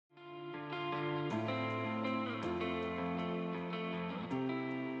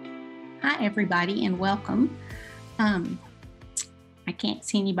Hi, everybody, and welcome. I can't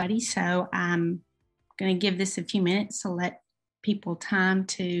see anybody, so I'm going to give this a few minutes to let people time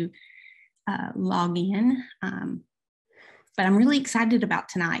to log in. But I'm really excited about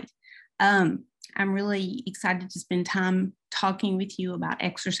tonight. I'm really excited to spend time talking with you about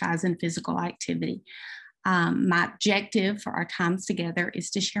exercise and physical activity. My objective for our times together is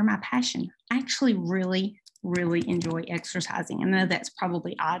to share my passion. I actually really enjoy exercising. I know that's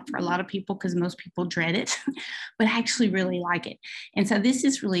probably odd for a lot of people because most people dread it, but I actually really like it. And so this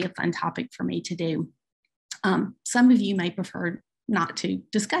is really a fun topic for me to do. Some of you may prefer not to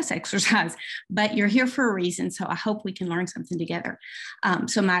discuss exercise, but you're here for a reason. So I hope we can learn something together.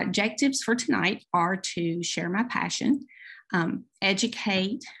 So my objectives for tonight are to share my passion,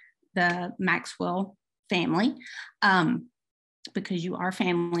 educate the MaxWell family, because you are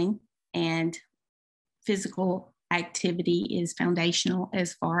family, and physical activity is foundational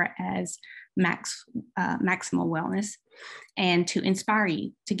as far as maximal wellness, and to inspire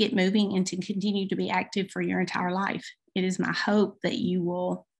you to get moving and to continue to be active for your entire life. It is my hope that you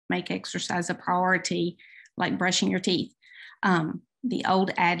will make exercise a priority, like brushing your teeth. The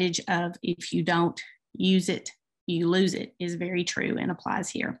old adage of if you don't use it, you lose it is very true and applies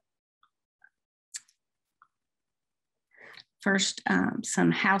here. First,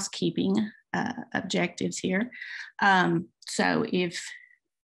 some housekeeping objectives here. So if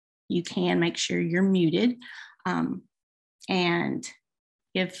you can, make sure you're muted. And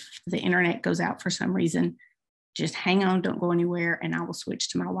if the internet goes out for some reason, just hang on, don't go anywhere, and I will switch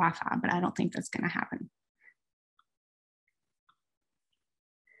to my Wi-Fi, but I don't think that's going to happen.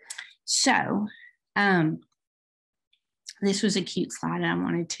 So this was a cute slide I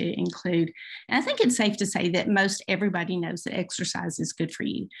wanted to include. And I think it's safe to say that most everybody knows that exercise is good for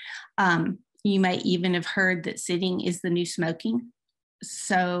you. You may even have heard that sitting is the new smoking.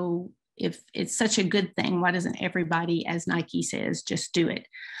 So if it's such a good thing, why doesn't everybody, as Nike says, just do it?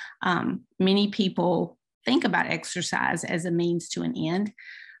 Many people think about exercise as a means to an end.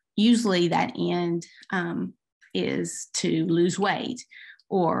 Usually that end is to lose weight,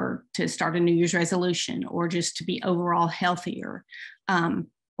 or to start a New Year's resolution, or just to be overall healthier,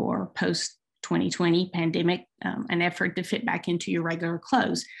 or post-2020 pandemic, an effort to fit back into your regular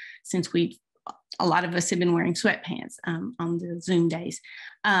clothes, since a lot of us have been wearing sweatpants on the Zoom days.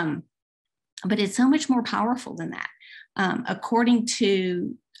 But it's so much more powerful than that. According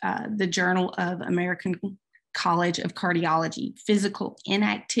to the Journal of American College of Cardiology, physical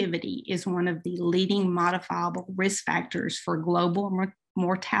inactivity is one of the leading modifiable risk factors for global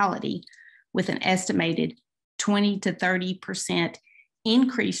mortality, with an estimated 20 to 30%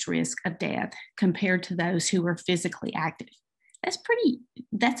 increased risk of death compared to those who are physically active.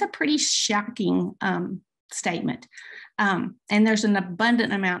 That's a pretty shocking statement. And there's an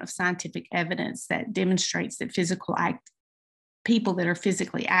abundant amount of scientific evidence that demonstrates that people that are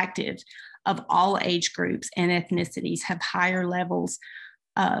physically active of all age groups and ethnicities have higher levels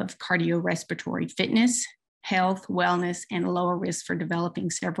of cardiorespiratory fitness, health, wellness, and a lower risk for developing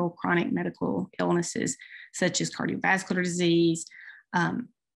several chronic medical illnesses, such as cardiovascular disease,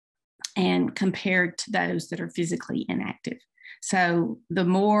 and compared to those that are physically inactive. So the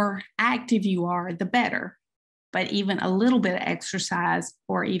more active you are, the better. But even a little bit of exercise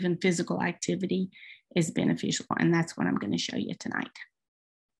or even physical activity is beneficial. And that's what I'm going to show you tonight.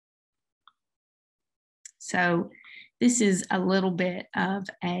 So this is a little bit of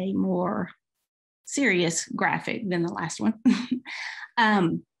a more serious graphic than the last one.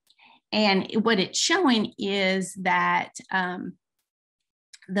 And what it's showing is that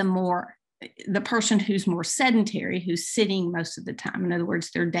the person who's more sedentary, who's sitting most of the time, in other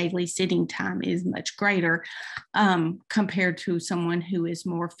words, their daily sitting time is much greater compared to someone who is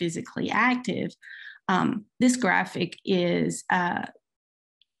more physically active. This graphic is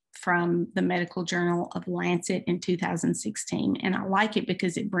from the Medical Journal of Lancet in 2016. And I like it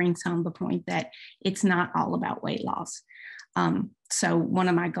because it brings home the point that it's not all about weight loss. So one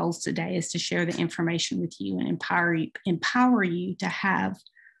of my goals today is to share the information with you and empower you to have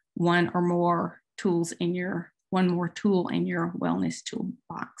one more tool in your wellness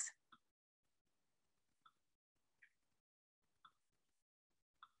toolbox.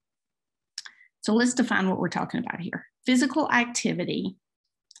 So let's define what we're talking about here. Physical activity.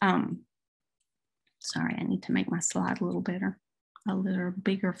 Sorry, I need to make my slide a little bigger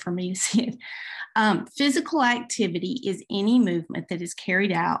for me to see it. Physical activity is any movement that is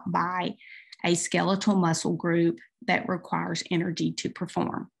carried out by a skeletal muscle group that requires energy to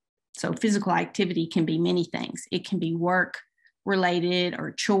perform. So physical activity can be many things. It can be work related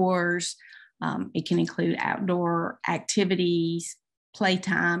or chores. It can include outdoor activities,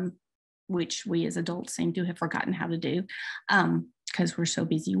 playtime, which we as adults seem to have forgotten how to do because we're so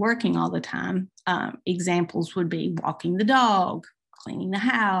busy working all the time. Examples would be walking the dog, cleaning the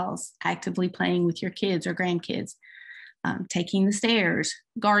house, actively playing with your kids or grandkids, taking the stairs,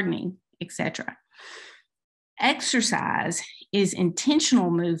 gardening, etc. Exercise is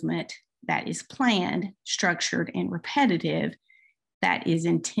intentional movement that is planned, structured, and repetitive that is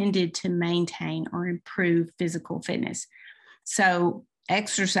intended to maintain or improve physical fitness. So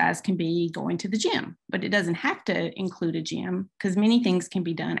exercise can be going to the gym, but it doesn't have to include a gym because many things can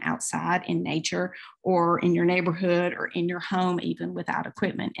be done outside in nature or in your neighborhood or in your home, even without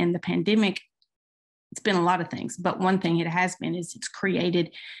equipment. And the pandemic, it's been a lot of things, but one thing it has been is it's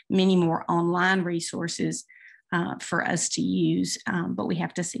created many more online resources for us to use, but we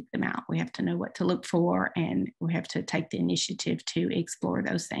have to seek them out. We have to know what to look for, and we have to take the initiative to explore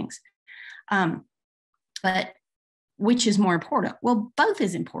those things. But which is more important? Well, both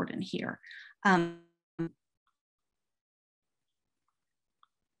is important here. How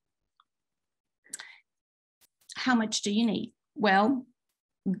much do you need? Well,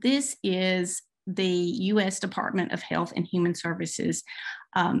 this is the U.S. Department of Health and Human Services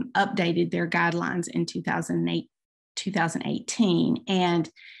updated their guidelines in 2018, and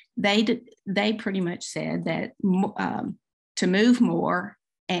they pretty much said that to move more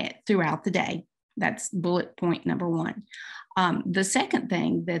throughout the day. That's bullet point number one. The second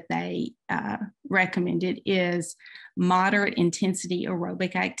thing that they recommended is moderate intensity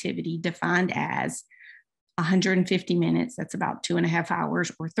aerobic activity, defined as 150 minutes, that's about 2.5 hours,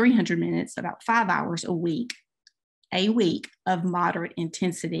 or 300 minutes, about 5 hours a week of moderate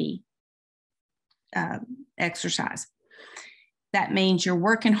intensity exercise. That means you're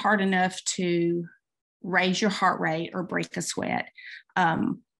working hard enough to raise your heart rate or break a sweat.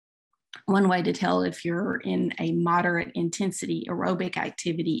 One way to tell if you're in a moderate intensity aerobic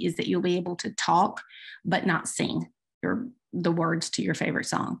activity is that you'll be able to talk but not sing the words to your favorite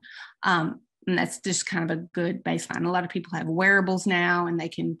song. And that's just kind of a good baseline. A lot of people have wearables now and they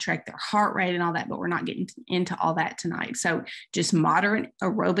can track their heart rate and all that, but we're not getting into all that tonight. So just moderate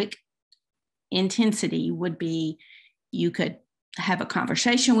aerobic intensity would be, you could have a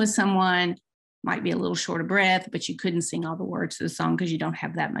conversation with someone, might be a little short of breath, but you couldn't sing all the words to the song because you don't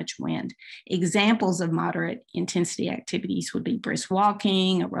have that much wind. Examples of moderate intensity activities would be brisk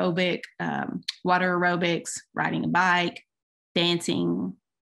walking, aerobic, water aerobics, riding a bike, dancing,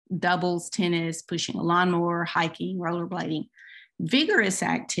 doubles, tennis, pushing a lawnmower, hiking, rollerblading. Vigorous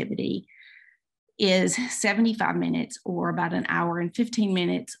activity is 75 minutes or about an hour and 15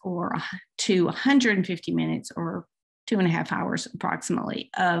 minutes or to 150 minutes or 2.5 hours approximately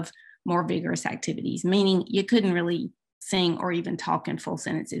of more vigorous activities, meaning you couldn't really sing or even talk in full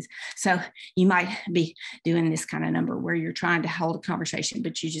sentences. So you might be doing this kind of number where you're trying to hold a conversation,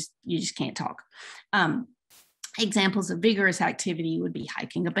 but you just can't talk. Examples of vigorous activity would be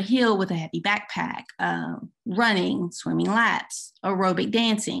hiking up a hill with a heavy backpack, running, swimming laps, aerobic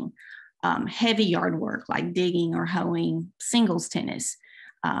dancing, heavy yard work like digging or hoeing, singles tennis,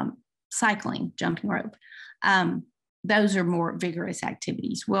 cycling, jumping rope. Those are more vigorous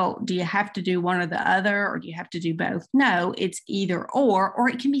activities. Well, do you have to do one or the other, or do you have to do both? No, it's either or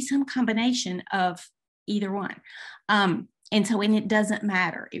it can be some combination of either one. And so it doesn't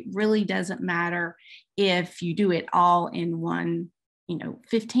matter. It really doesn't matter if you do it all in one,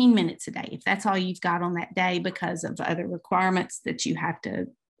 15 minutes a day. If that's all you've got on that day because of other requirements that you have to,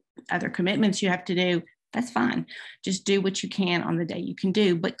 other commitments you have to do, that's fine. Just do what you can on the day you can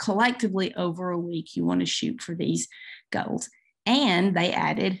do. But collectively over a week, you want to shoot for these goals. And they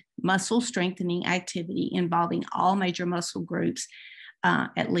added muscle strengthening activity involving all major muscle groups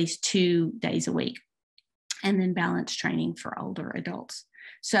at least 2 days a week. And then balance training for older adults.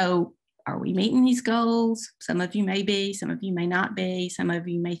 So are we meeting these goals? Some of you may be, some of you may not be. Some of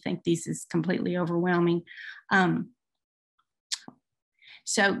you may think this is completely overwhelming.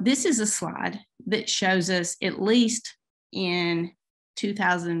 So this is a slide that shows us, at least in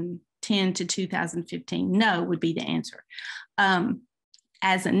 2010 to 2015, no would be the answer.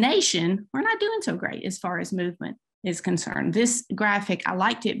 As a nation, we're not doing so great as far as movement is concerned. This graphic, I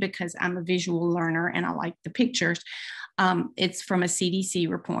liked it because I'm a visual learner and I like the pictures. It's from a CDC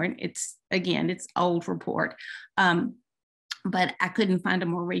report. It's old report. But I couldn't find a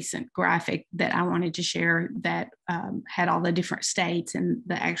more recent graphic that I wanted to share that had all the different states and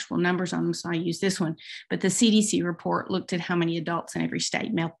the actual numbers on them, so I used this one. But the CDC report looked at how many adults in every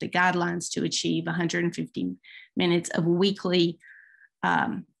state met the guidelines to achieve 150 minutes of weekly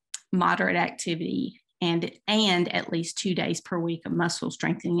moderate activity and at least 2 days per week of muscle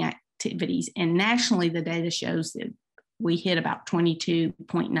strengthening activities. And nationally, the data shows that we hit about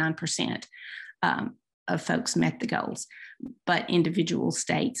 22.9% of folks met the goals, but individual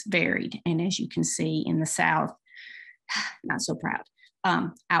states varied. And as you can see in the South, not so proud.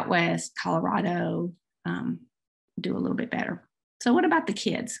 Out West, Colorado, do a little bit better. So what about the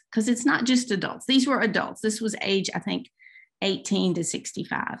kids? Because it's not just adults. These were adults. This was age, I think, 18 to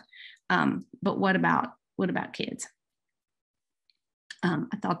 65. But what about kids? I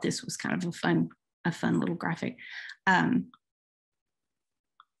thought this was kind of a fun little graphic.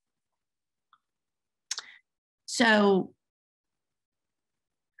 So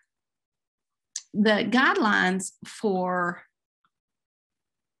the guidelines for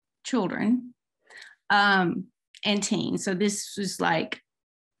children and teens, so this was like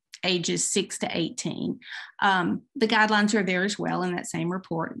ages 6 to 18. The guidelines are there as well in that same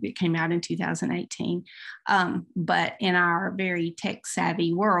report that came out in 2018. But in our very tech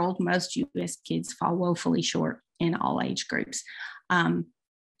savvy world, most US kids fall woefully short in all age groups.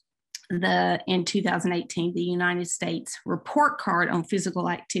 In 2018, the United States report card on physical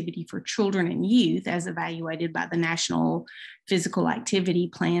activity for children and youth, as evaluated by the National Physical Activity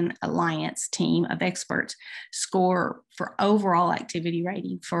Plan Alliance team of experts, score for overall activity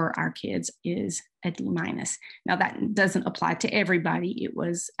rating for our kids is a D-. Now, that doesn't apply to everybody. It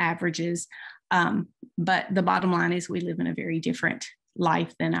was averages. But the bottom line is we live in a very different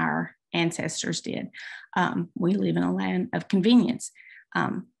life than our ancestors did. We live in a land of convenience.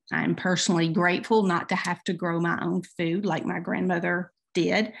 I'm personally grateful not to have to grow my own food like my grandmother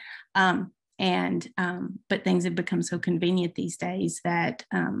did. But things have become so convenient these days that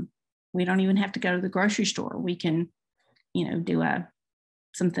we don't even have to go to the grocery store. We can, do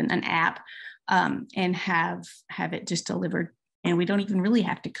an app and have it just delivered. And we don't even really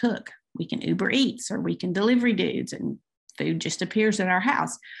have to cook. We can Uber Eats or we can delivery dudes and food just appears at our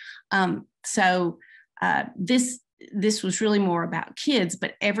house. This was really more about kids,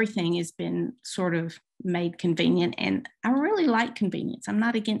 but everything has been sort of made convenient. And I really like convenience. I'm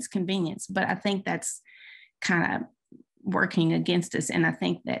not against convenience, but I think that's kind of working against us. And I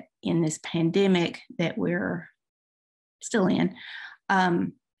think that in this pandemic that we're still in,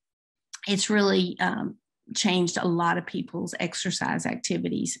 it's really changed a lot of people's exercise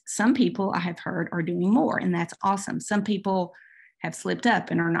activities. Some people I have heard are doing more, and that's awesome. Some people have slipped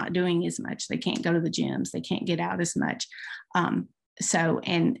up and are not doing as much. They can't go to the gyms. They can't get out as much.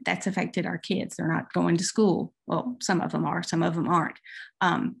 And that's affected our kids. They're not going to school. Well, some of them are, some of them aren't.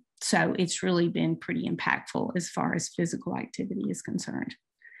 So it's really been pretty impactful as far as physical activity is concerned.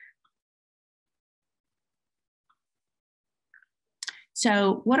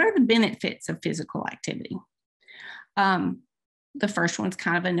 So what are the benefits of physical activity? The first one's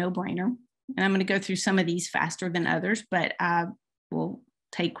kind of a no-brainer. And I'm going to go through some of these faster than others, but we'll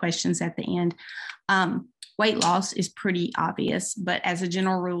take questions at the end. Weight loss is pretty obvious, but as a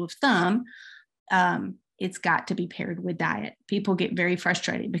general rule of thumb, it's got to be paired with diet. People get very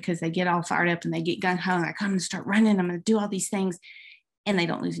frustrated because they get all fired up and they get gung-ho and they're going to start running. I'm going to do all these things and they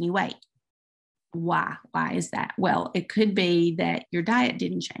don't lose any weight. Why? Why is that? Well, it could be that your diet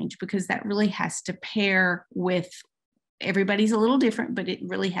didn't change, because that really has to pair with, everybody's a little different, but it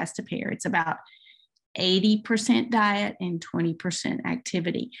really has to pair. It's about 80% diet and 20%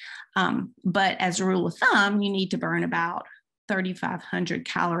 activity. But as a rule of thumb, you need to burn about 3,500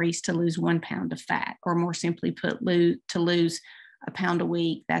 calories to lose 1 pound of fat, or more simply put, to lose a pound a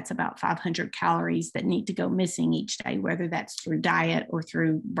week. That's about 500 calories that need to go missing each day, whether that's through diet or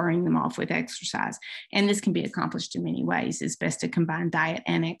through burning them off with exercise. And this can be accomplished in many ways. It's best to combine diet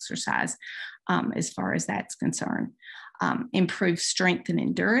and exercise as far as that's concerned. Improve strength and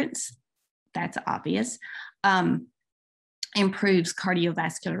endurance. That's obvious. Improves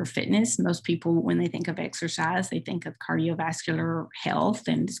cardiovascular fitness. Most people, when they think of exercise, they think of cardiovascular health,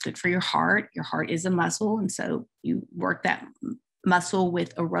 and it's good for your heart. Your heart is a muscle, and so you work that muscle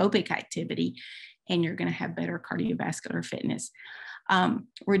with aerobic activity, and you're going to have better cardiovascular fitness.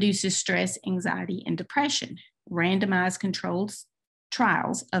 Reduces stress, anxiety, and depression. Randomized controlled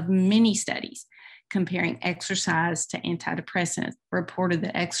trials of many studies comparing exercise to antidepressants reported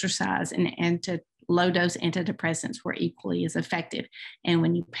that exercise and low-dose antidepressants were equally as effective. And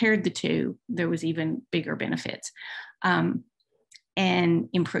when you paired the two, there was even bigger benefits. And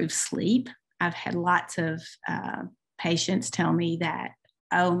improved sleep. I've had lots of patients tell me that,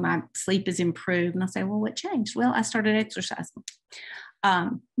 oh, my sleep is improved. And I'll say, well, what changed? Well, I started exercising.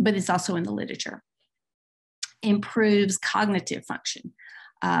 But it's also in the literature. Improves cognitive function.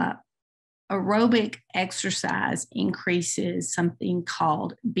 Aerobic exercise increases something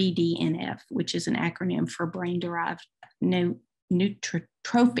called BDNF, which is an acronym for brain-derived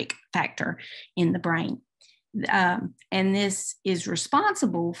neurotrophic factor in the brain. And this is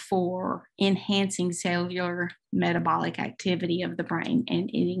responsible for enhancing cellular metabolic activity of the brain, and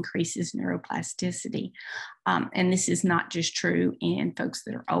it increases neuroplasticity. And this is not just true in folks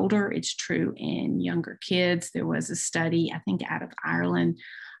that are older, it's true in younger kids. There was a study, I think out of Ireland,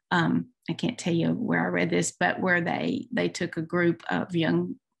 I can't tell you where I read this, but where they took a group of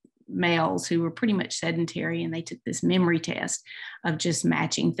young males who were pretty much sedentary, and they took this memory test of just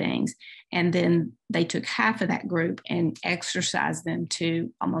matching things. And then they took half of that group and exercised them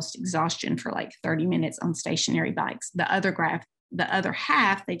to almost exhaustion for like 30 minutes on stationary bikes. The other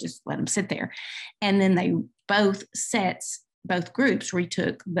half, they just let them sit there. And then they both groups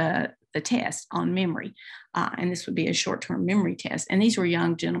retook the test on memory. And this would be a short-term memory test. And these were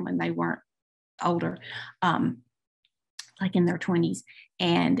young gentlemen. They weren't older, like in their 20s.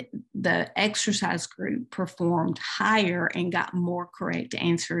 And the exercise group performed higher and got more correct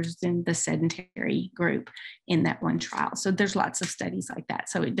answers than the sedentary group in that one trial. So there's lots of studies like that.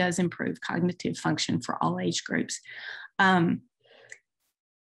 So it does improve cognitive function for all age groups.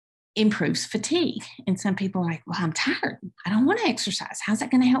 Improves fatigue. And some people are like, well, I'm tired. I don't want to exercise. How's that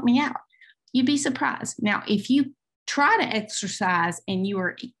going to help me out? You'd be surprised. Now, if you try to exercise and you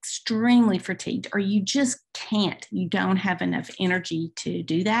are extremely fatigued, or you just can't, you don't have enough energy to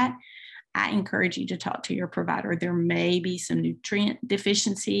do that, I encourage you to talk to your provider. There may be some nutrient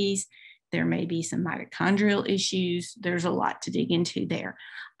deficiencies. There may be some mitochondrial issues. There's a lot to dig into there.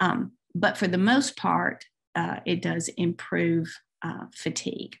 But for the most part, it does improve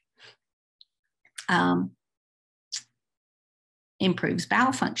fatigue. Improves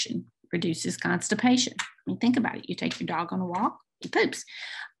bowel function, reduces constipation. I mean, think about it. You take your dog on a walk, he poops.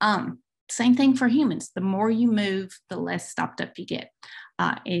 Same thing for humans. The more you move, the less stopped up you get.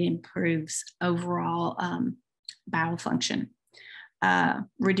 It improves overall bowel function,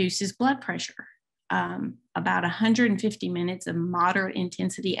 reduces blood pressure. About 150 minutes of moderate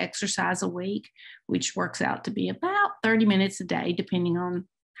intensity exercise a week, which works out to be about 30 minutes a day, depending on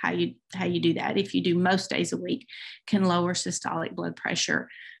how you do that. If you do most days a week, can lower systolic blood pressure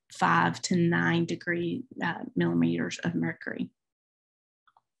 5 to 9 millimeters of mercury.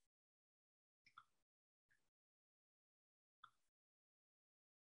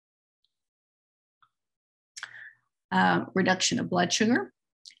 Reduction of blood sugar,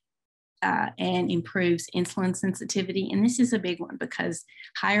 and improves insulin sensitivity. And this is a big one because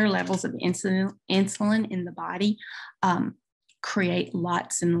higher levels of insulin in the body create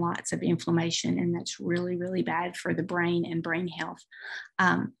lots and lots of inflammation, and that's really, really bad for the brain and brain health.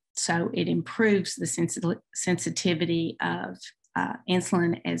 So it improves the sensitivity of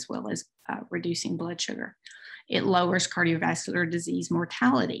insulin, as well as reducing blood sugar. It lowers cardiovascular disease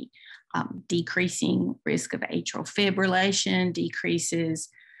mortality, decreasing risk of atrial fibrillation, decreases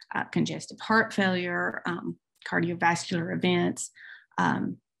congestive heart failure, cardiovascular events.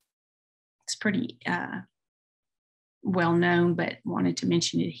 It's pretty well known, but wanted to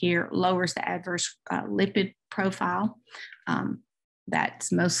mention it here. Lowers the adverse lipid profile.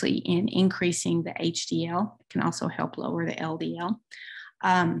 That's mostly in increasing the HDL. It can also help lower the LDL.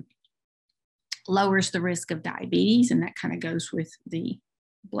 Lowers the risk of diabetes, and that kind of goes with the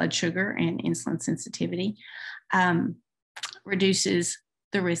blood sugar and insulin sensitivity. Reduces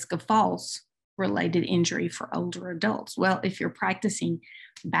the risk of falls related injury for older adults. Well, if you're practicing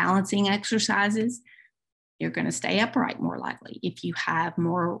balancing exercises, you're going to stay upright more likely. If you have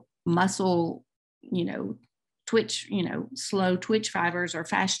more muscle, twitch, slow twitch fibers or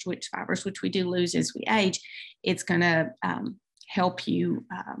fast twitch fibers, which we do lose as we age, it's going to help you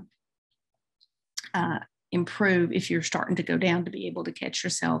improve if you're starting to go down, to be able to catch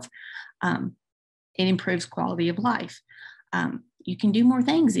yourself. It improves quality of life. You can do more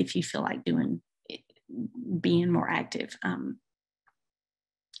things if you feel like being more active. And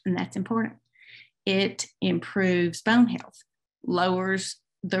that's important. It improves bone health, lowers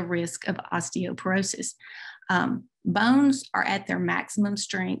the risk of osteoporosis. Bones are at their maximum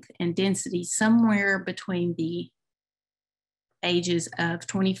strength and density somewhere between the ages of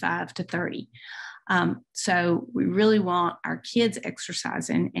 25 to 30. So we really want our kids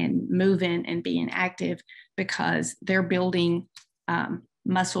exercising and moving and being active, because they're building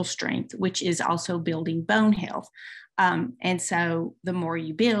muscle strength, which is also building bone health. And so the more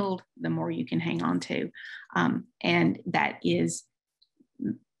you build, the more you can hang on to. And that is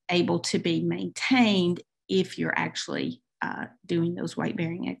able to be maintained if you're actually doing those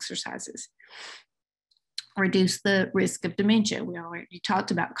weight-bearing exercises. Reduce the risk of dementia. We already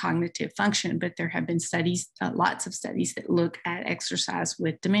talked about cognitive function, but there have been studies, lots of studies that look at exercise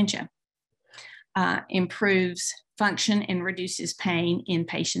with dementia. Improves function and reduces pain in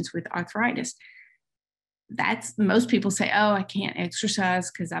patients with arthritis. that's, most people say, oh, I can't exercise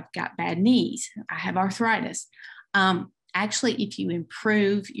because I've got bad knees. I have arthritis. Actually, if you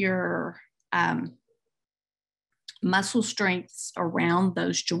improve your muscle strengths around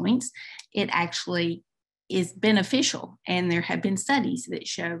those joints, it actually is beneficial. And there have been studies that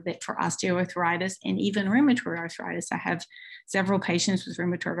show that for osteoarthritis and even rheumatoid arthritis, I have several patients with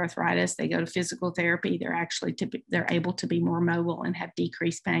rheumatoid arthritis. They go to physical therapy. They're able to be more mobile and have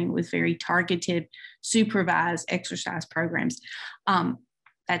decreased pain with very targeted, supervised exercise programs.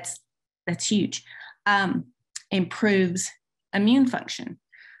 That's huge. Improves immune function.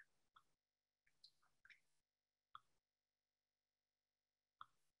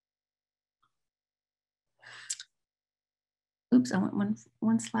 Oops, I went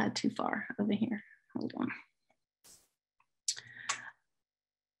one slide too far over here. Hold on.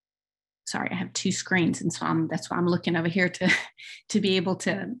 Sorry, I have two screens, and so that's why I'm looking over here to be able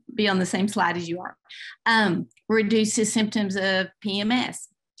to be on the same slide as you are. Reduces symptoms of PMS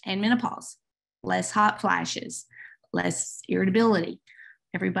and menopause, less hot flashes, less irritability.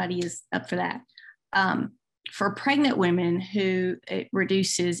 Everybody is up for that. For pregnant women, it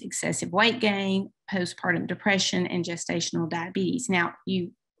reduces excessive weight gain, postpartum depression, and gestational diabetes. Now,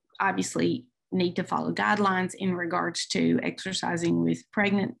 you obviously need to follow guidelines in regards to exercising with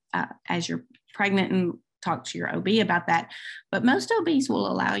pregnant, as you're pregnant, and talk to your OB about that. But most OBs will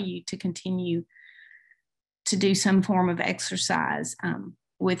allow you to continue to do some form of exercise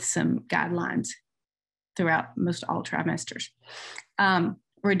with some guidelines throughout most all trimesters.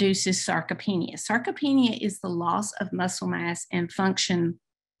 Reduces sarcopenia. Sarcopenia is the loss of muscle mass and function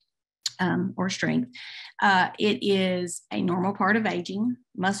or strength. It is a normal part of aging.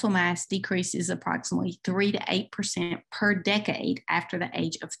 Muscle mass decreases approximately 3 to 8% per decade after the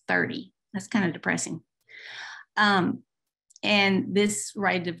age of 30. That's kind of depressing. And this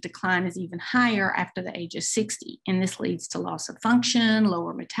rate of decline is even higher after the age of 60. And this leads to loss of function,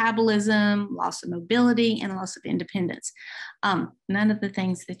 lower metabolism, loss of mobility, and loss of independence. None of the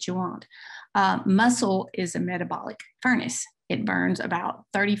things that you want. Muscle is a metabolic furnace. It burns about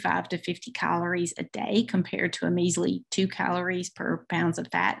 35 to 50 calories a day compared to a measly 2 calories per pound of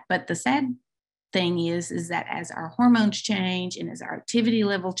fat. But the sad thing is that as our hormones change and as our activity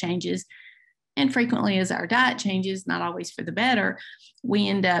level changes, and frequently as our diet changes, not always for the better, we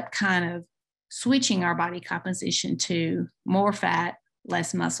end up kind of switching our body composition to more fat,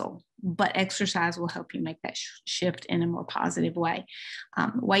 less muscle. But exercise will help you make that shift in a more positive way.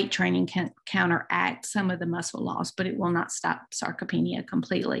 Weight training can counteract some of the muscle loss, but it will not stop sarcopenia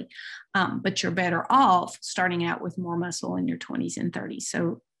completely. But you're better off starting out with more muscle in your 20s and 30s.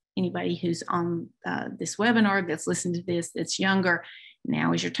 So anybody who's on this webinar that's listened to this, that's younger,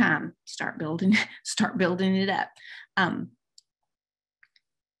 now is your time. Start building it up.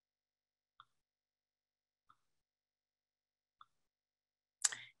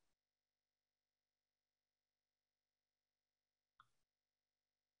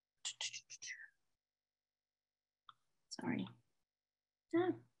 Sorry.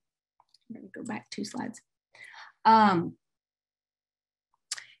 I'm going to go back 2 slides.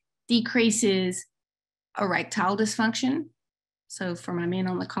 Decreases erectile dysfunction. So for my men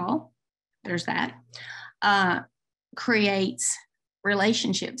on the call, there's that. Creates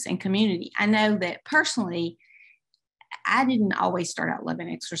relationships and community. I know that personally, I didn't always start out loving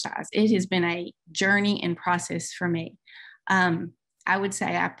exercise. It has been a journey and process for me. I would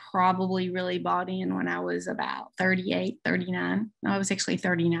say I probably really bought in when I was about 38, 39. No, I was actually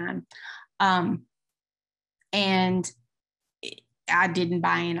 39. And I didn't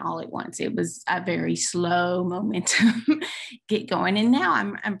buy in all at once. It was a very slow momentum get going. And now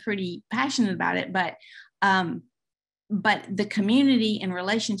I'm pretty passionate about it, but the community and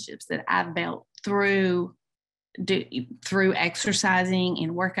relationships that I've built through exercising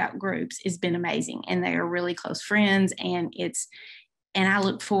and workout groups has been amazing. And they are really close friends. And I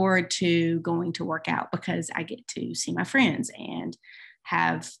look forward to going to work out because I get to see my friends and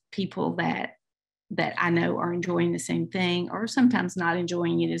have people that I know are enjoying the same thing, or sometimes not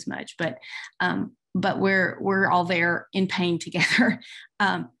enjoying it as much, but we're all there in pain together,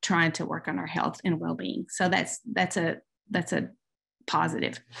 trying to work on our health and well-being. So that's a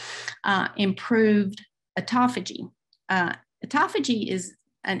positive. Improved autophagy. Autophagy is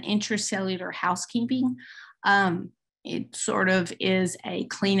an intracellular housekeeping. It sort of is a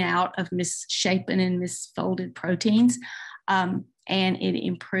clean out of misshapen and misfolded proteins, and it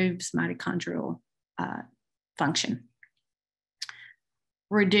improves mitochondrial function.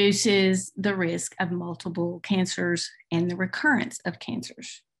 Reduces the risk of multiple cancers and the recurrence of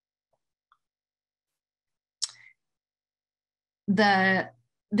cancers. The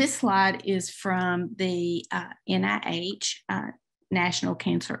this slide is from the NIH, National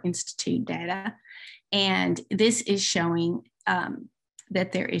Cancer Institute data. And this is showing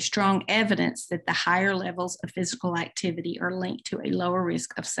that there is strong evidence that the higher levels of physical activity are linked to a lower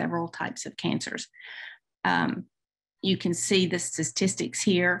risk of several types of cancers. You can see the statistics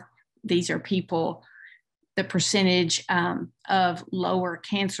here. These are people, the percentage of lower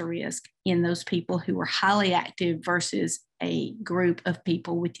cancer risk in those people who were highly active versus a group of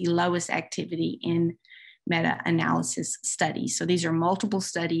people with the lowest activity in meta-analysis studies. So these are multiple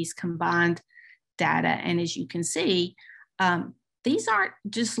studies, combined data. And as you can see, these aren't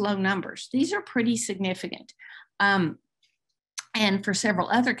just low numbers. These are pretty significant. And for several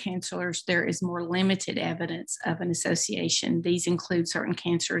other cancers, there is more limited evidence of an association. These include certain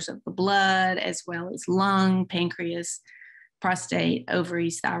cancers of the blood, as well as lung, pancreas, prostate,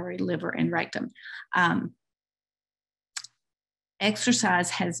 ovaries, thyroid, liver, and rectum.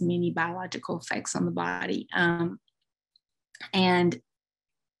 Exercise has many biological effects on the body. And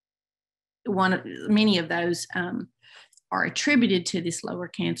many of those are attributed to this lower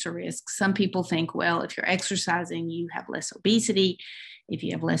cancer risk. Some people think, well, if you're exercising, you have less obesity. If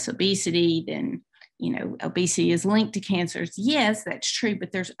you have less obesity, then, you know, obesity is linked to cancers. Yes, that's true,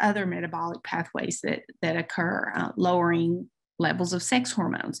 but there's other metabolic pathways that occur, lowering levels of sex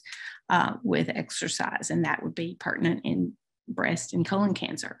hormones with exercise, and that would be pertinent in breast and colon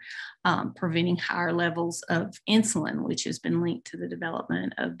cancer, preventing higher levels of insulin, which has been linked to the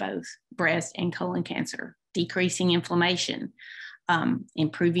development of both breast and colon cancer, decreasing inflammation,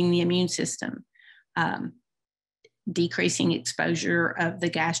 improving the immune system, decreasing exposure of the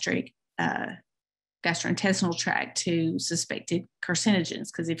gastrointestinal tract to suspected carcinogens,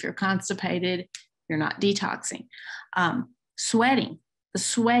 because if you're constipated, you're not detoxing. Sweating. The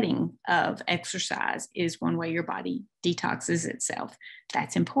sweating of exercise is one way your body detoxes itself.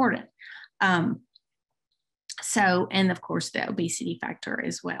 That's important. So, and of course, the obesity factor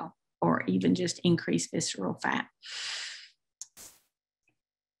as well, or even just increased visceral fat.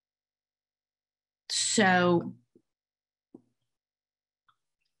 So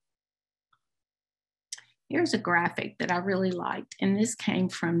here's a graphic that I really liked, and this came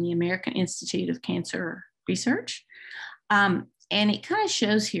from the American Institute of Cancer Research. And it kind of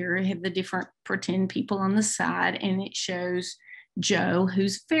shows here, I have the different pretend people on the side, and it shows Joe,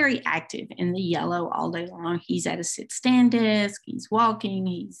 who's very active in the yellow all day long. He's at a sit-stand desk, he's walking,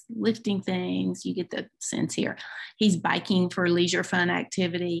 he's lifting things. You get the sense here. He's biking for leisure fun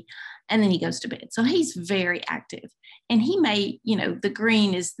activity, and then he goes to bed. So he's very active. And he may, you know, the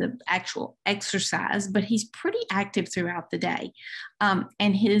green is the actual exercise, but he's pretty active throughout the day.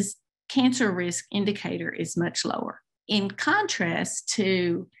 And his cancer risk indicator is much lower. In contrast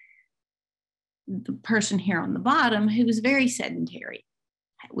to the person here on the bottom, who is very sedentary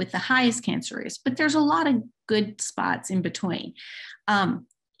with the highest cancer risk, but there's a lot of good spots in between,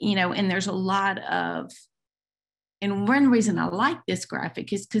 you know, and there's a lot of, and one reason I like this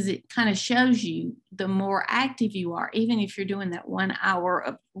graphic is because it kind of shows you the more active you are, even if you're doing that 1 hour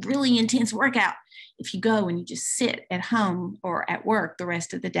of really intense workout, if you go and you just sit at home or at work the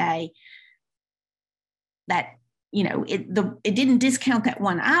rest of the day, that, you know, it didn't discount that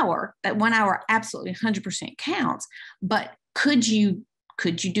 1 hour. That 1 hour absolutely 100% counts. But could you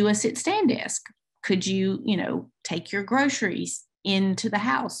do a sit-stand desk? Could you, you know, take your groceries into the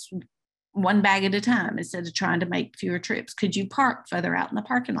house one bag at a time instead of trying to make fewer trips? Could you park further out in the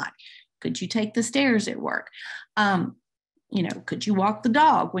parking lot? Could you take the stairs at work? You know, could you walk the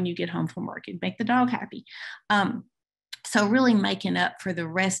dog when you get home from work and make the dog happy? So really making up for the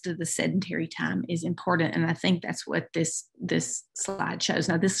rest of the sedentary time is important. And I think that's what this slide shows.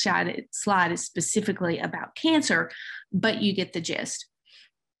 Now, this slide is specifically about cancer, but you get the gist.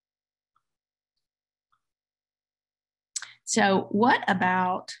 So what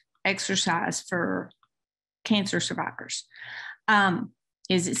about exercise for cancer survivors?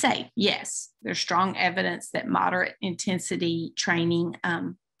 Is it safe? Yes, there's strong evidence that moderate intensity training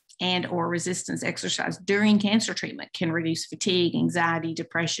and or resistance exercise during cancer treatment can reduce fatigue, anxiety,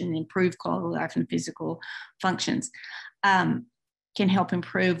 depression, improve quality of life and physical functions, can help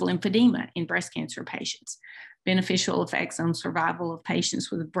improve lymphedema in breast cancer patients, beneficial effects on survival of patients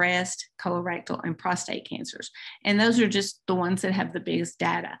with breast, colorectal, and prostate cancers. And those are just the ones that have the biggest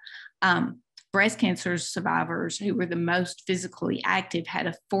data. Breast cancer survivors who were the most physically active had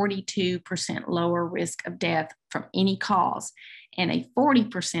a 42% lower risk of death from any cause and a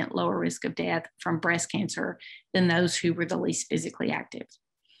 40% lower risk of death from breast cancer than those who were the least physically active.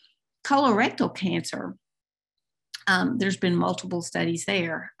 Colorectal cancer, there's been multiple studies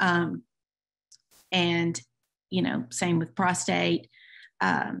there. And, you know, same with prostate.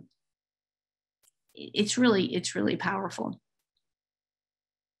 it's really powerful.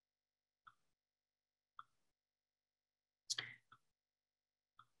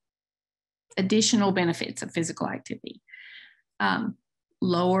 Additional benefits of physical activity.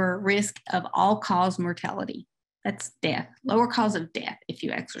 Lower risk of all-cause mortality. That's death. Lower cause of death if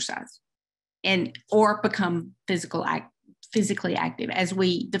you exercise or become physically active. As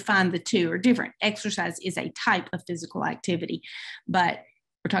we define, the two are different. Exercise is a type of physical activity, but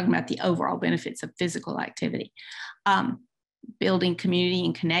we're talking about the overall benefits of physical activity. Building community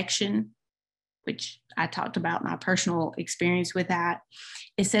and connection, which I talked about my personal experience with that.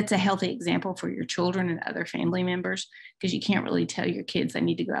 It sets a healthy example for your children and other family members, because you can't really tell your kids they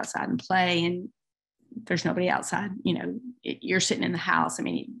need to go outside and play, and there's nobody outside. You know, you're sitting in the house. I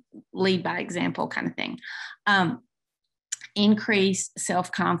mean, lead by example kind of thing. Increase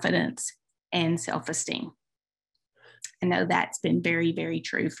self-confidence and self-esteem. I know that's been very, very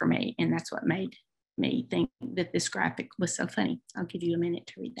true for me, and that's what made me think that this graphic was so funny. I'll give you a minute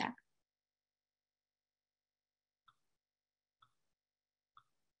to read that.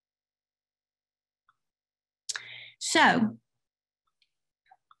 So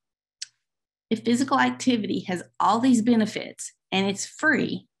if physical activity has all these benefits and it's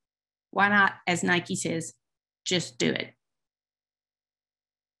free, why not, as Nike says, just do it?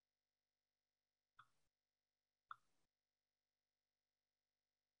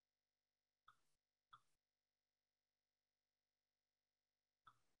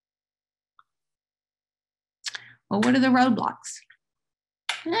 Well, what are the roadblocks?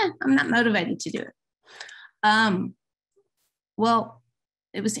 I'm not motivated to do it. Well,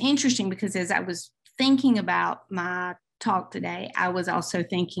 it was interesting because as I was thinking about my talk today, I was also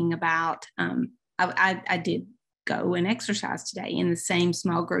thinking about, I did go and exercise today in the same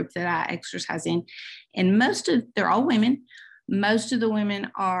small group that I exercise in. And they're all women. Most of the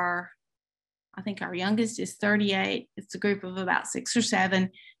women are, I think our youngest is 38. It's a group of about 6 or 7.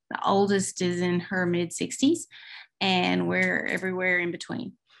 The oldest is in her mid 60s, and we're everywhere in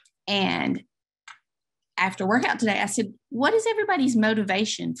between. And after workout today, I said, what is everybody's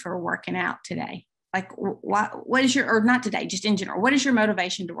motivation for working out today? Like, what is or not today, just in general, what is your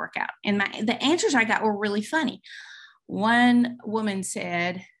motivation to work out? And the answers I got were really funny. One woman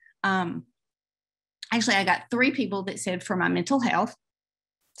said, actually, I got 3 people that said for my mental health.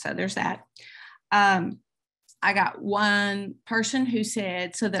 So there's that. I got one person who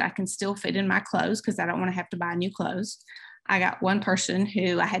said so that I can still fit in my clothes because I don't want to have to buy new clothes. I got one person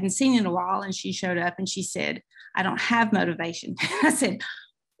who I hadn't seen in a while, and she showed up and she said, I don't have motivation. I said,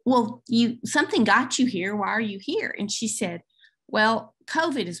 well, something got you here. Why are you here? And she said, well,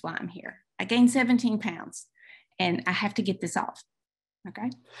 COVID is why I'm here. I gained 17 pounds and I have to get this off.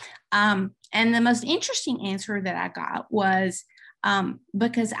 Okay. And the most interesting answer that I got was,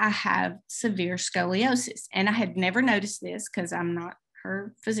 because I have severe scoliosis, and I had never noticed this because I'm not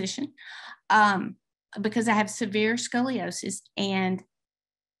her physician, because I have severe scoliosis. And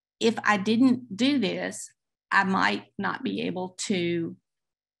if I didn't do this, I might not be able to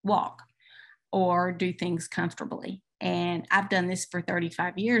walk or do things comfortably. And I've done this for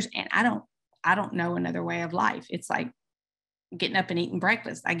 35 years, and I don't know another way of life. It's like getting up and eating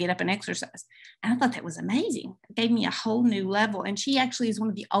breakfast. I get up and exercise. And I thought that was amazing. It gave me a whole new level. And she actually is one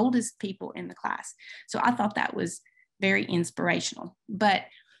of the oldest people in the class. So I thought that was very inspirational. But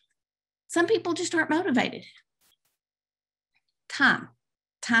some people just aren't motivated. Time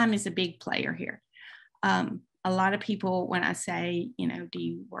is a big player here. A lot of people, when I say, do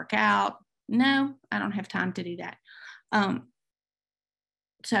you work out? No, I don't have time to do that.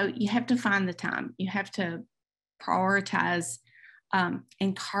 So you have to find the time. You have to prioritize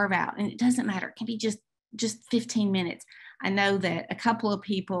and carve out. And it doesn't matter. It can be just 15 minutes. I know that a couple of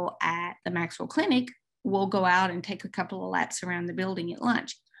people at the MaxWell Clinic will go out and take a couple of laps around the building at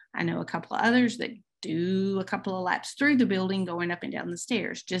lunch. I know a couple of others that do a couple of laps through the building, going up and down the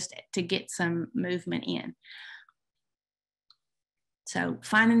stairs, just to get some movement in. So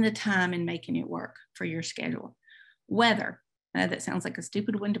finding the time and making it work for your schedule. Weather. I know that sounds like a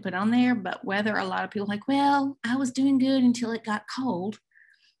stupid one to put on there, but weather, a lot of people are like, well, I was doing good until it got cold.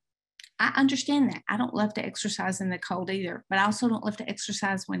 I understand that. I don't love to exercise in the cold either, but I also don't love to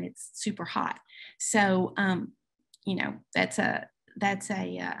exercise when it's super hot. So, that's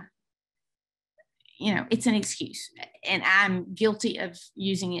it's an excuse, and I'm guilty of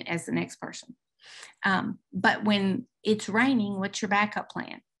using it as the next person. But when it's raining, what's your backup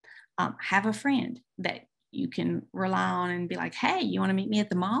plan? Have a friend that you can rely on and be like, hey, you want to meet me at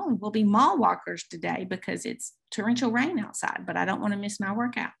the mall? And we'll be mall walkers today because it's torrential rain outside, but I don't want to miss my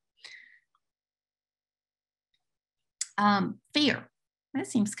workout. Fear. That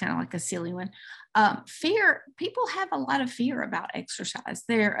seems kind of like a silly one. Fear, people have a lot of fear about exercise.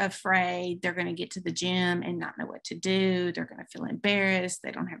 They're afraid they're going to get to the gym and not know what to do. They're going to feel embarrassed.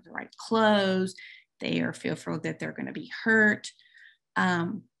 They don't have the right clothes. They are fearful that they're going to be hurt.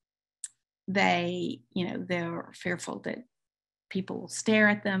 They're fearful that people will stare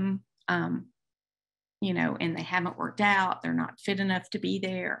at them, and they haven't worked out. They're not fit enough to be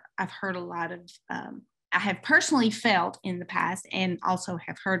there. I've heard a lot of, I have personally felt in the past, and also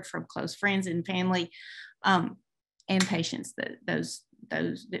have heard from close friends and family and patients that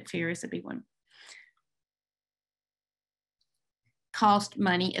that fear is a big one. Cost,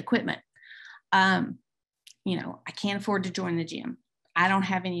 money, equipment. I can't afford to join the gym. I don't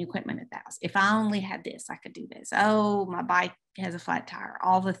have any equipment at the house. If I only had this, I could do this. Oh, my bike has a flat tire,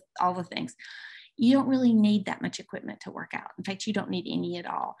 all the things. You don't really need that much equipment to work out. In fact, you don't need any at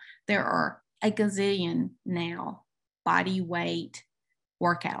all. There are a gazillion now body weight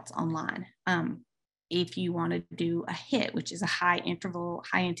workouts online. If you want to do a HIIT, which is a high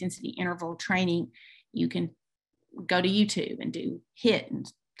intensity interval training, you can go to YouTube and do HIIT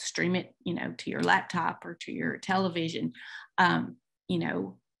and stream it, to your laptop or to your television.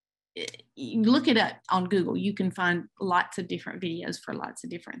 You look it up on Google. You can find lots of different videos for lots of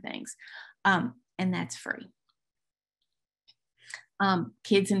different things. And that's free.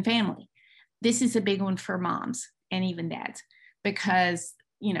 Kids and family. This is a big one for moms and even dads, because,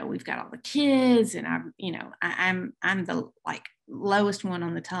 we've got all the kids, and I'm the lowest one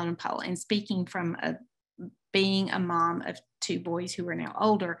on the totem pole. And speaking from being a mom of 2 boys who are now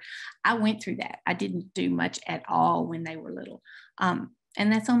older, I went through that. I didn't do much at all when they were little. And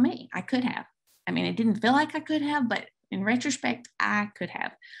that's on me. I could have. I mean, it didn't feel like I could have, but in retrospect, I could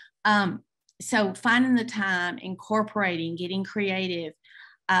have. So finding the time, incorporating, getting creative.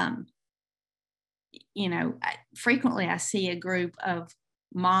 Frequently I see a group of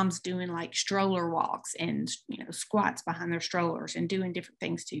moms doing like stroller walks and, squats behind their strollers and doing different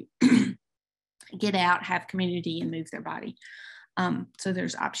things to get out, have community, and move their body. So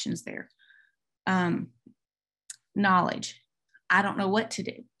there's options there. Knowledge. I don't know what to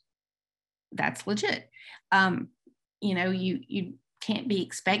do. That's legit. You can't be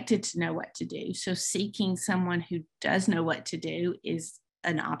expected to know what to do. So seeking someone who does know what to do is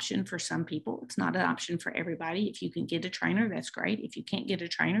an option for some people. It's not an option for everybody. If you can get a trainer, that's great. If you can't get a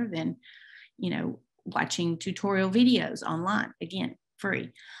trainer, then, watching tutorial videos online, again,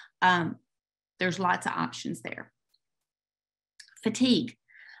 free. There's lots of options there. Fatigue.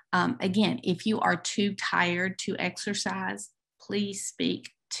 Again, if you are too tired to exercise, please speak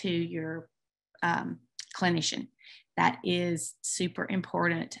to your clinician. That is super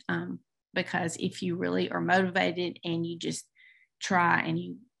important, because if you really are motivated and you just try and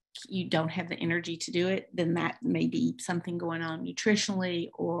you don't have the energy to do it, then that may be something going on nutritionally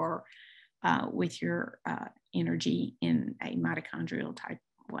or with your energy in a mitochondrial type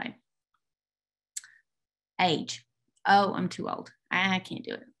way. Age. Oh, I'm too old. I can't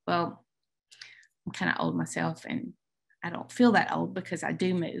do it. Well, I'm kind of old myself, and I don't feel that old because I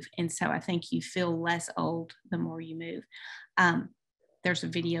do move. And so I think you feel less old the more you move. There's a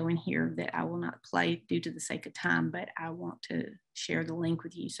video in here that I will not play due to the sake of time, but I want to share the link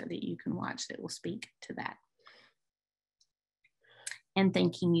with you so that you can watch that will speak to that. And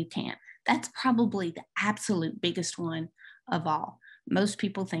thinking you can't. That's probably the absolute biggest one of all. Most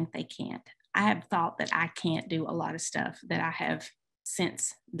people think they can't. I have thought that I can't do a lot of stuff that I have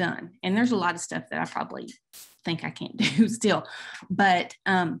since done. And there's a lot of stuff that I probably think I can't do still, but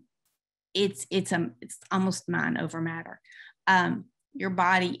it's almost mind over matter. Your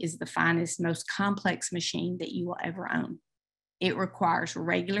body is the finest, most complex machine that you will ever own. It requires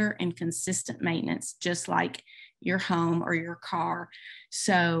regular and consistent maintenance, just like your home or your car.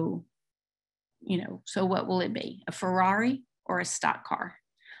 So, so what will it be? A Ferrari or a stock car?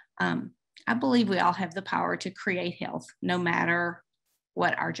 I believe we all have the power to create health, no matter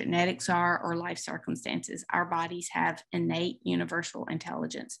what our genetics are or life circumstances. Our bodies have innate universal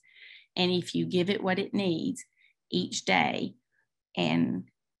intelligence. And if you give it what it needs each day, and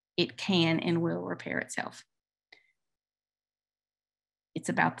it can and will repair itself. It's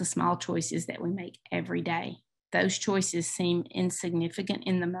about the small choices that we make every day. Those choices seem insignificant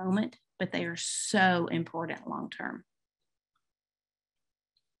in the moment, but they are so important long-term.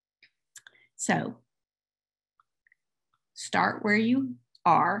 So start where you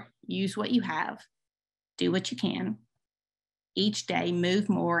are, use what you have, do what you can. Each day, move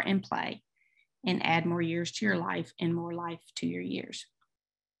more and play, and add more years to your life and more life to your years.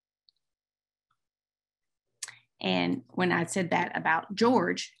 And when I said that about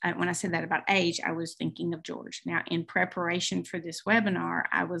George, when I said that about age, I was thinking of George. Now, in preparation for this webinar,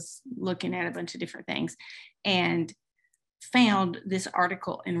 I was looking at a bunch of different things and found this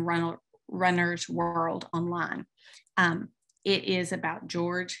article in Runner's World online. It is about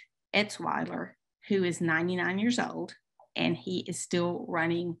George Etzweiler, who is 99 years old, and he is still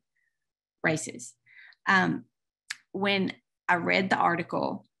running races. When I read the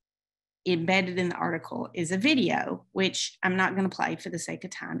article, embedded in the article is a video, which I'm not going to play for the sake of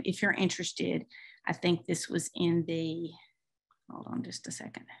time. If you're interested, I think this was in the, hold on just a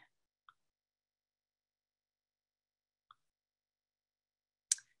second.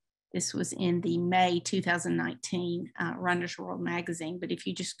 This was in the May 2019 Runner's World magazine, but if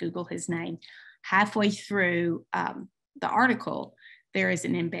you just Google his name, halfway through the article, there is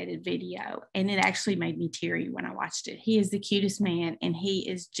an embedded video, and it actually made me teary when I watched it. He is the cutest man, and he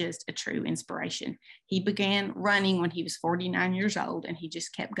is just a true inspiration. He began running when he was 49 years old, and he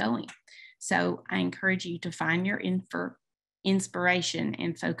just kept going. So I encourage you to find your inspiration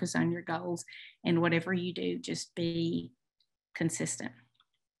and focus on your goals, and whatever you do, just be consistent.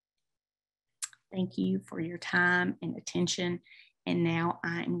 Thank you for your time and attention. And now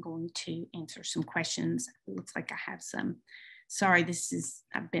I am going to answer some questions. It looks like I have some. Sorry,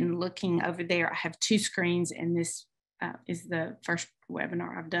 I've been looking over there. I have two screens, and this is the first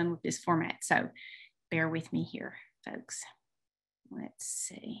webinar I've done with this format. So bear with me here, folks. Let's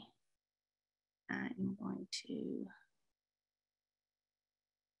see. I'm going to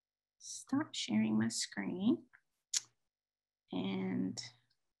stop sharing my screen. And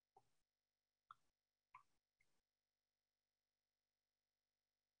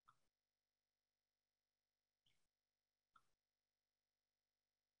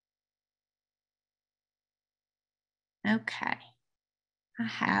okay, I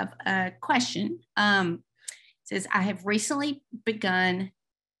have a question. It says, I have recently begun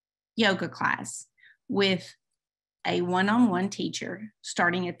yoga class with a one-on-one teacher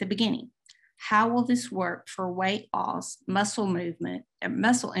starting at the beginning. How will this work for weight loss, muscle movement,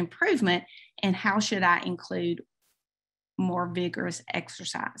 muscle improvement, and how should I include more vigorous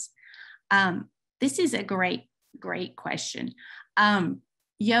exercise? This is a great question.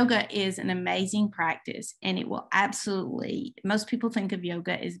 Yoga is an amazing practice, and it will absolutely, most people think of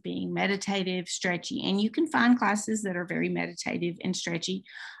yoga as being meditative, stretchy, and you can find classes that are very meditative and stretchy.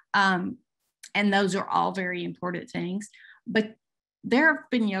 And those are all very important things. But there have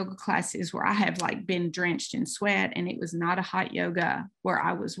been yoga classes where I have been drenched in sweat, and it was not a hot yoga where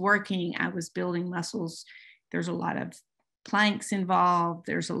I was working, I was building muscles. There's a lot of planks involved.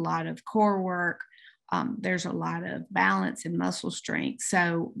 There's a lot of core work. There's a lot of balance and muscle strength.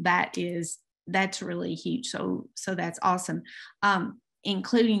 So that's really huge. So that's awesome.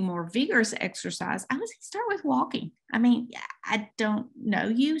 Including more vigorous exercise, I would say start with walking. I mean, I don't know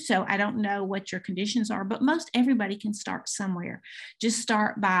you, so I don't know what your conditions are, but most everybody can start somewhere. Just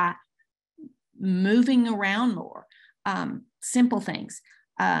start by moving around more. Simple things.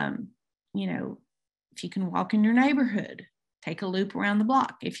 If you can walk in your neighborhood, take a loop around the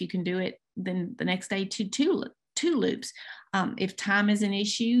block. If you can do it, then the next day two loops. If time is an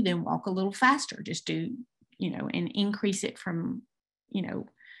issue, then walk a little faster. Just do, and increase it from,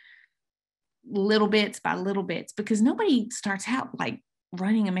 little bits by little bits, because nobody starts out like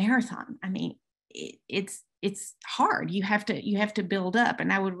running a marathon. I mean, it's hard. You have to build up.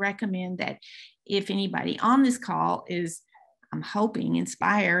 And I would recommend that if anybody on this call is, I'm hoping,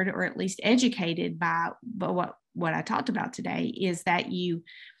 inspired or at least educated by what I talked about today, is that you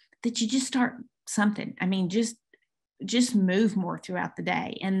just start something. I mean, just move more throughout the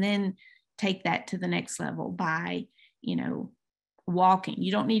day, and then take that to the next level by, walking.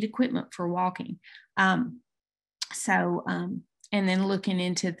 You don't need equipment for walking. And then looking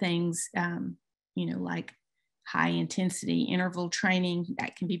into things, like high intensity interval training,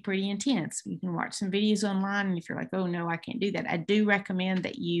 that can be pretty intense. You can watch some videos online, and if you're like, oh no, I can't do that, I do recommend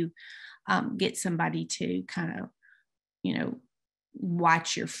that you get somebody to kind of,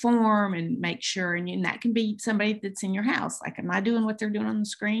 watch your form and make sure, and that can be somebody that's in your house. Like, am I doing what they're doing on the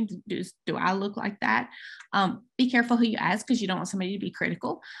screen? Do I look like that? Be careful who you ask, because you don't want somebody to be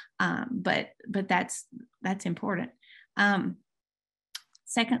critical. But that's important.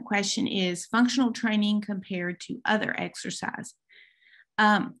 Second question is functional training compared to other exercise.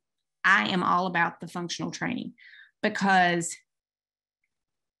 I am all about the functional training, because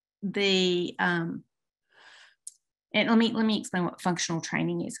and let me explain what functional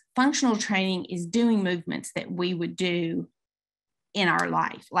training is. Functional training is doing movements that we would do in our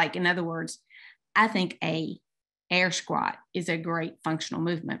life. Like, in other words, I think a air squat is a great functional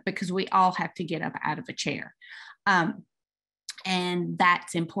movement, because we all have to get up out of a chair. And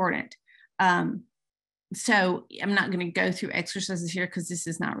that's important. So I'm not going to go through exercises here because this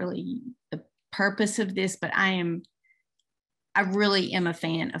is not really the purpose of this, but I really am a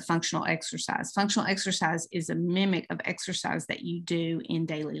fan of functional exercise. Functional exercise is a mimic of exercise that you do in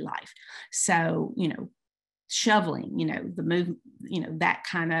daily life. So, shoveling, the move, that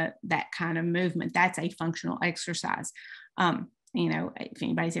kind of movement, that's a functional exercise. If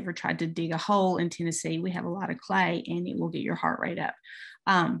anybody's ever tried to dig a hole in Tennessee, we have a lot of clay and it will get your heart rate up.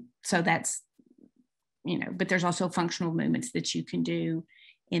 So that's, but there's also functional movements that you can do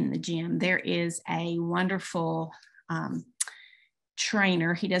in the gym. There is a wonderful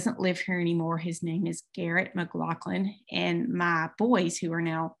trainer. He doesn't live here anymore. His name is Garrett McLaughlin. And my boys, who are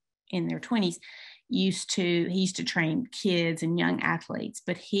now in their 20s, he used to train kids and young athletes,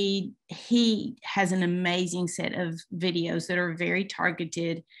 but he has an amazing set of videos that are very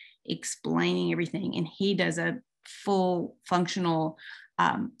targeted, explaining everything. And he does a full functional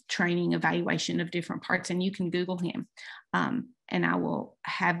training evaluation of different parts, and you can Google him. And I will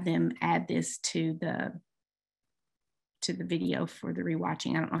have them add this to the video for the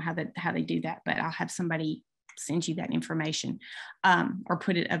rewatching. I don't know how they do that, but I'll have somebody send you that information or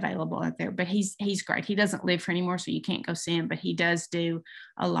put it available out there. But he's great. He doesn't live here anymore, so you can't go see him, but he does do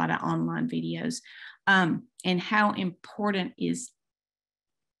a lot of online videos. And how important is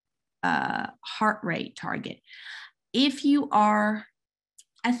heart rate target?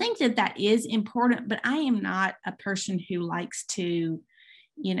 I think that is important, but I am not a person who likes to,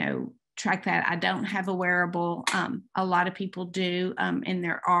 track that. I don't have a wearable. A lot of people do. And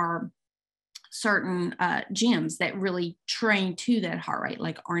there are certain gyms that really train to that heart rate,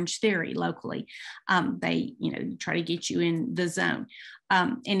 like Orange Theory locally. They, try to get you in the zone.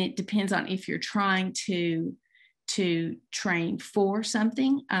 And it depends on if you're trying to train for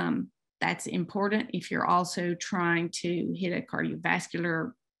something. That's important. If you're also trying to hit a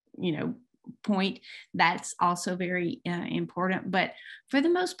cardiovascular, point, that's also very important. But for the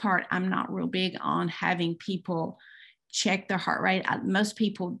most part, I'm not real big on having people check their heart rate. Most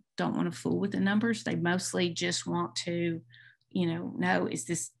people don't want to fool with the numbers. They mostly just want to, know,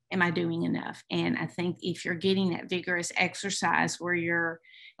 am I doing enough? And I think if you're getting that vigorous exercise where you're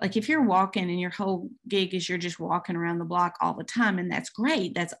like, if you're walking and your whole gig is you're just walking around the block all the time, and that's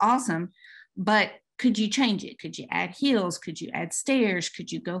great, that's awesome. But could you change it? Could you add hills? Could you add stairs?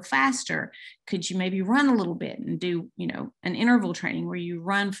 Could you go faster? Could you maybe run a little bit and do, an interval training where you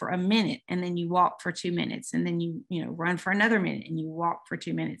run for a minute and then you walk for 2 minutes, and then you run for another minute and you walk for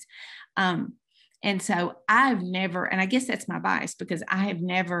 2 minutes. And so I've never, and I guess that's my bias, because I have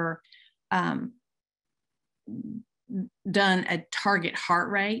never done a target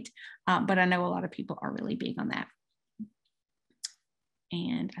heart rate, but I know a lot of people are really big on that.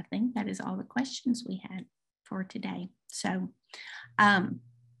 And I think that is all the questions we had for today. So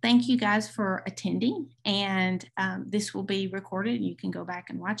thank you guys for attending. And this will be recorded. You can go back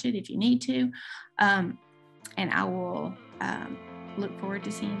and watch it if you need to. And I will look forward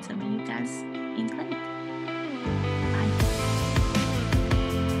to seeing some of you guys in clinic.